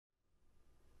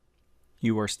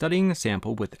You are studying the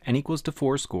sample with n equals to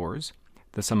 4 scores,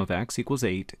 the sum of x equals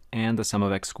 8, and the sum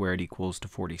of x squared equals to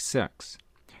 46.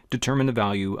 Determine the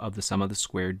value of the sum of the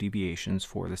squared deviations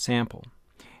for the sample.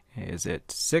 Is it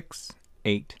 6,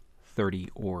 8, 30,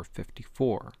 or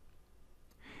 54?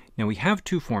 Now we have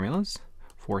two formulas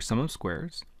for sum of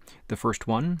squares. The first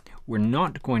one we're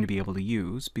not going to be able to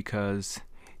use because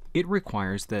it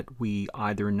requires that we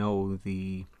either know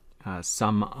the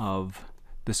sum of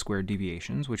the squared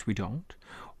deviations, which we don't,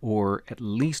 or at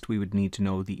least we would need to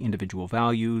know the individual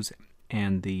values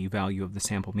and the value of the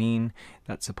sample mean.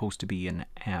 That's supposed to be an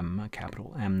M, a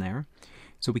capital M there.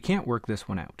 So we can't work this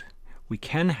one out. We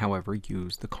can, however,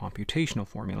 use the computational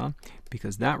formula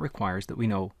because that requires that we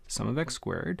know sum of x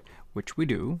squared, which we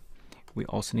do. We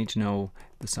also need to know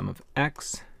the sum of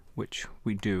x, which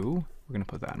we do. We're going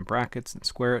to put that in brackets and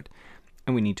square it.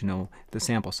 And we need to know the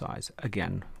sample size.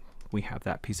 Again, we have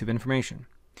that piece of information.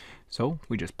 So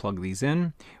we just plug these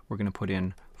in. We're going to put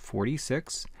in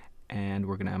 46, and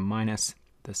we're going to minus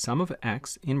the sum of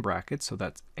x in brackets, so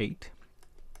that's 8.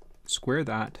 Square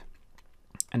that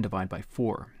and divide by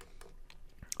 4.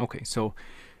 Okay, so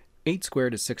 8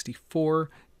 squared is 64,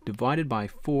 divided by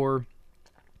 4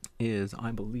 is,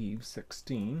 I believe,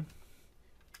 16.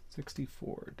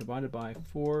 64 divided by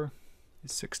 4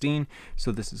 is 16,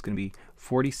 so this is going to be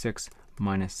 46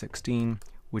 minus 16,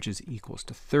 which is equals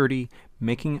to 30,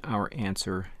 making our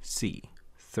answer C,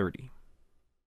 30.